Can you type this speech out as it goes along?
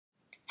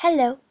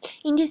Hello,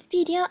 in this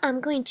video I'm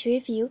going to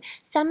review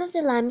some of the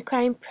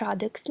LimeCrime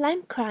products.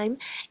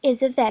 LimeCrime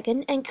is a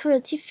vegan and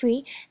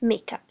cruelty-free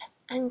makeup.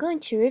 I'm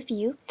going to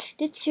review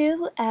the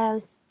two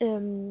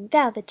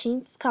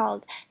velvetines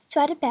called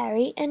Sweaty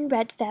Berry and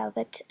Red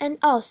Velvet, and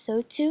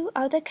also two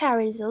of the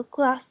carousel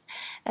gloss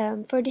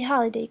for the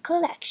holiday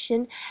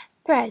collection,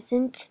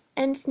 Present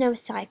and Snow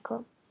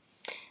Cycle.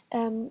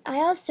 I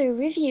also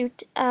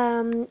reviewed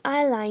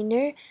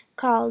eyeliner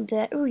called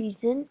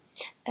Reason.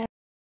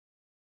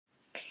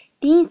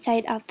 The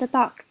inside of the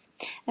box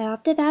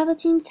of the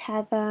velvetines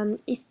have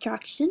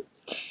instruction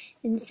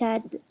and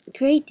said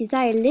create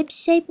desired lip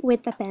shape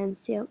with a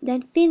pencil,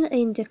 then fill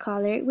in the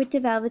color with the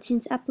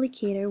velvetines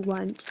applicator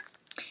wand.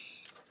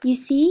 You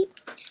see,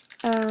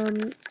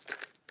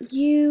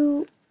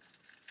 you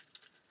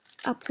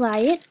apply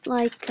it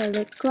like a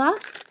lip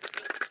gloss.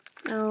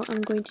 Now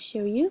I'm going to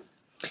show you,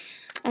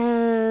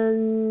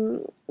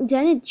 and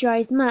then it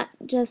dries matte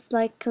just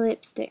like a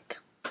lipstick.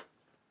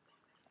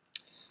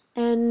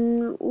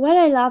 And what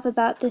I love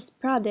about this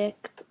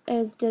product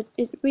is that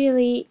it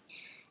really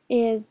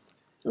is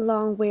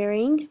long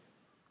wearing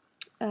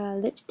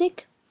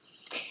lipstick,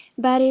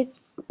 but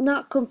it's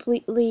not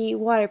completely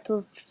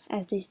waterproof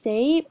as they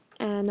say,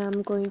 and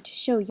I'm going to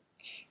show you.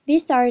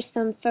 These are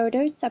some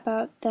photos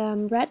about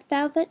the red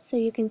velvet so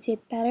you can see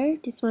it better.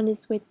 This one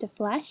is with the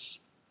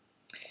flash,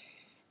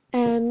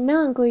 and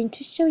now I'm going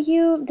to show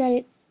you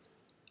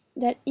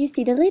that you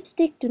see the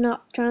lipstick do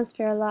not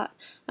transfer a lot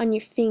on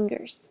your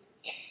fingers,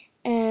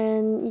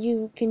 and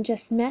you can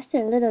just mess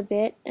it a little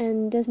bit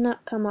and does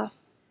not come off,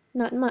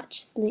 not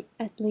much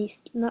at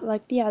least, not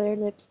like the other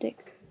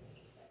lipsticks.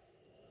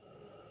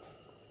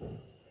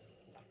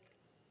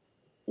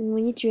 And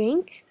when you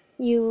drink,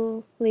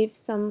 you leave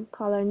some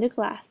color in the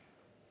glass,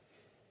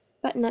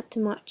 but not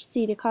too much.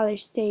 See, the color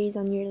stays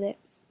on your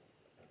lips.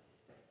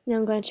 Now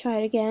I'm going to try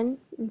it again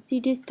and see,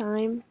 this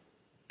time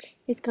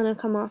it's gonna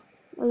come off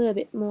a little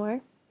bit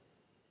more.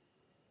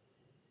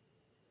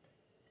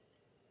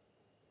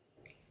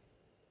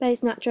 But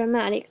it's not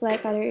dramatic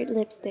like other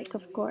lipstick,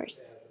 of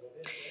course.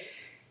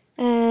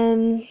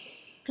 I'm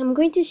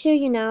going to show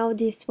you now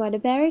this Sweaty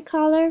Berry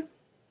color,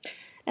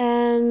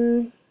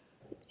 and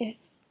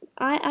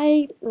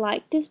I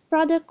like this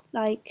product,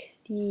 like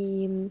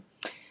the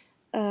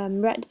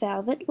red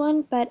velvet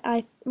one, but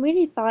I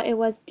really thought it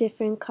was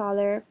different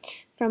color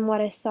from what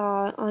I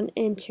saw on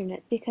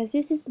internet, because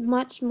this is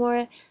much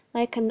more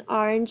like an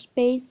orange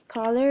base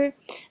color.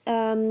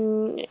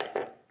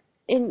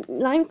 In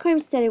LimeCrime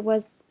said it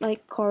was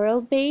like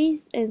coral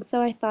base, and so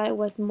I thought it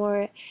was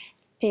more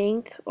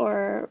pink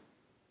or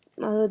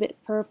a little bit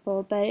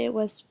purple, but it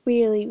was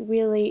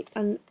really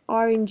an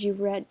orangey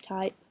red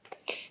type.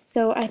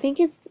 So I think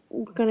it's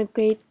gonna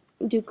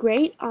do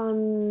great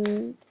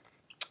on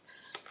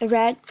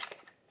red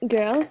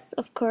girls,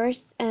 of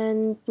course,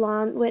 and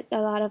blonde with a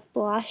lot of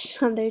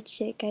blush on their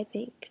cheek, I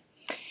think.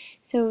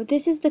 So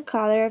this is the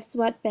color of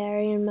Sweaty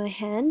Berry in my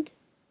hand.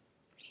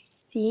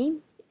 See?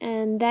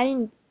 And that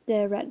is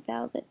the red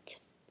velvet.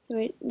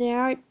 So they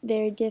are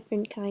very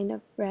different kind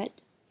of red.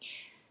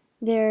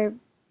 They're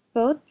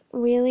both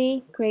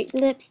really great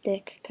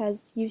lipstick,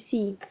 because you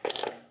see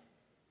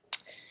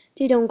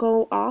they don't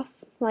go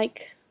off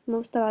like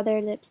most of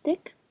other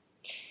lipstick.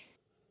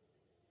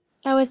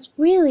 I was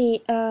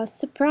really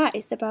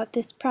surprised about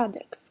these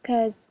products,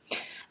 because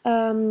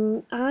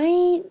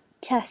I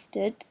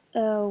tested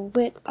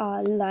with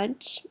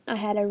lunch. I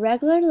had a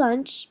regular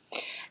lunch,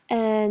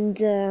 and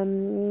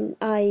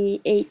I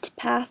ate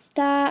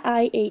pasta,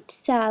 I ate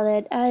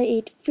salad, I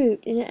ate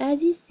fruit, and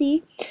as you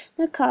see,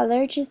 the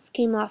color just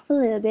came off a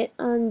little bit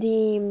on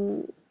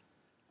the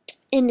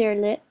inner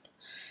lip,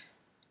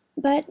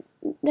 but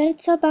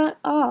that's about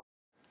all.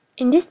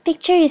 In this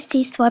picture you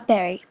see Sweaty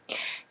Berry.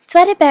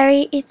 Sweaty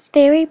Berry is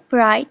very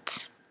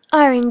bright,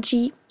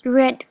 orangey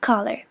red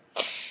color,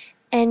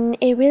 and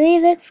it really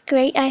looks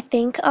great, I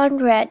think, on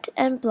red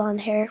and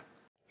blonde hair.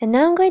 And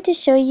now I'm going to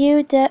show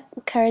you the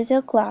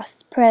carousel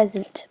gloss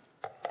Present.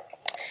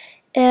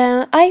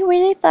 I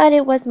really thought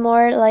it was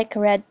more like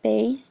red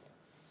based.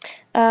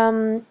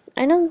 I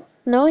don't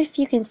know if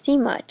you can see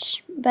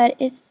much, but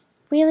it's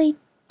really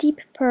deep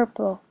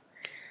purple,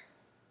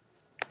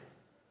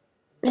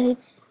 and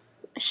it's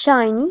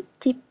shiny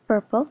deep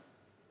purple.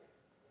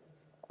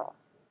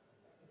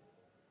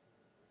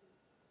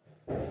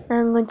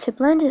 I'm going to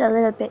blend it a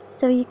little bit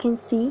so you can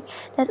see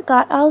that it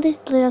got all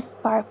these little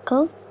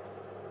sparkles.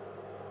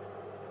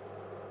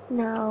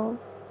 Now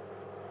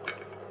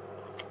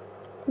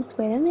just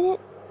wait a minute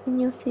and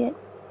you'll see it.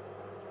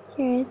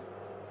 Here it is.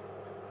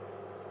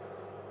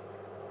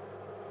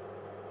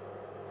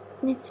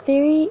 And it's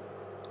very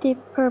deep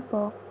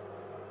purple.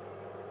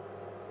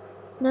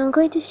 Now I'm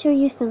going to show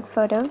you some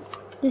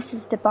photos. This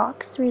is the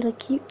box, really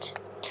cute.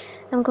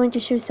 I'm going to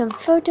show some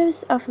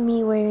photos of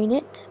me wearing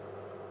it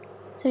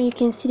so you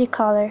can see the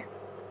color.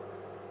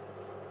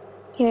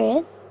 Here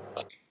it is.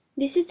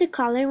 This is the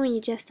color when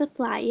you just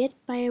apply it,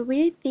 but I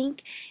really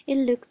think it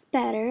looks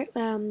better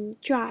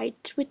dried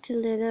with a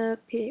little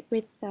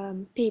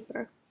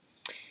paper.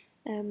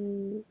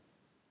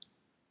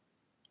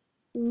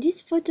 In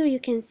this photo you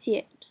can see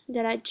it,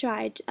 that I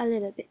dried a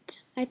little bit.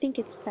 I think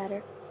it's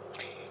better.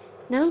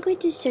 Now I'm going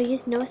to show you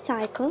Snow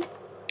Cycle.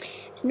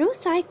 Snow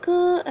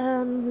Cycle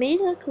may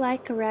look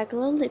like a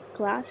regular lip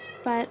gloss,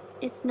 but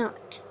it's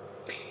not.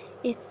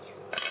 It's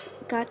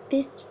got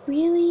this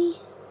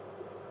really,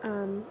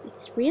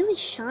 it's really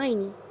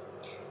shiny.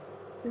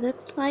 It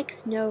looks like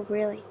snow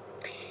really.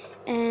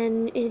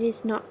 And it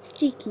is not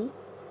sticky.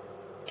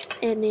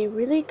 And it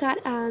really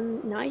got a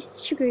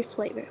nice sugary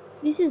flavor.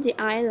 This is the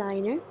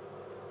eyeliner.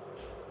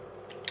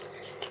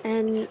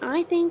 And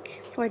I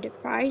think for the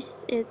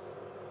price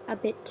it's a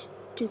bit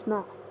too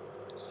small.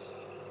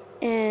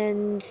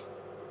 And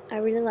I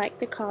really like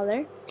the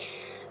color.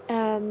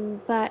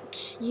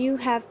 But you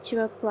have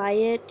to apply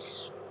it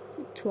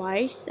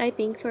twice, I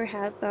think, for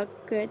have a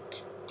good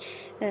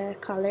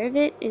color of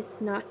it.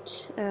 It's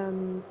not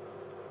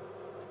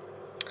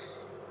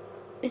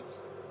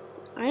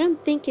I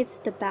don't think it's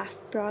the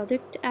best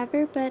product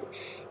ever, but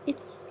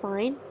it's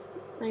fine.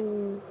 I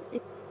mean,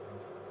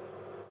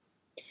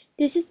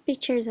 this is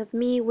pictures of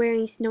me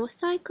wearing Snow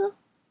Cycle.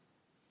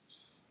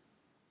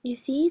 You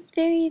see, it's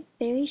very,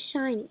 very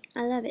shiny.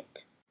 I love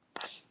it.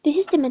 This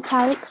is the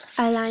metallic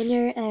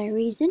eyeliner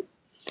reason,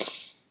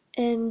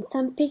 and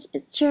some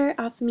picture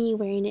of me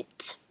wearing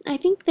it. I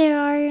think there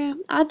are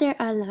other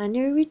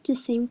eyeliner with the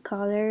same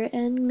color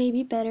and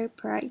maybe better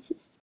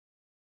prices.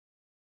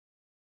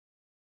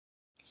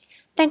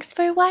 Thanks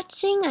for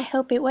watching. I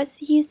hope it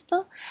was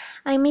useful.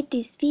 I made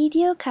this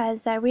video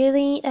because I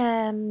really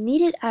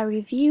needed a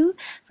review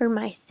for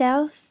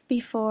myself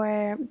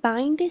before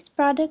buying these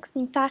products.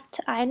 In fact,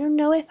 I don't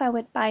know if I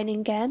would buy it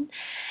again.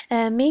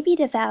 Maybe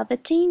the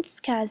velvetines,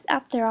 because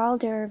after all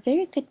they're a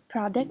very good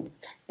product,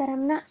 but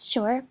I'm not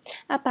sure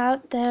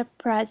about the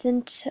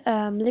present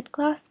lip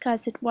gloss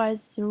because it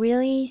was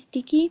really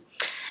sticky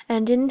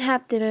and didn't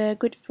have the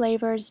good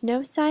flavor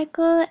Snow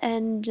Cycle,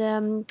 and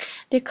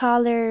the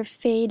color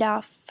fade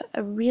off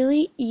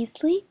really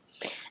easily,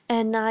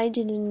 and I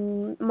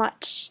didn't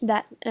match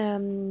that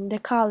the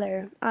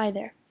color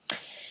either.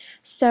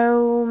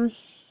 So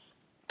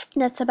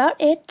that's about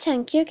it.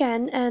 Thank you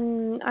again,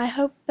 and I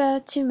hope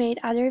to make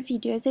other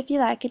videos. If you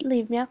like it,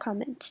 leave me a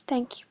comment.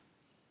 Thank you.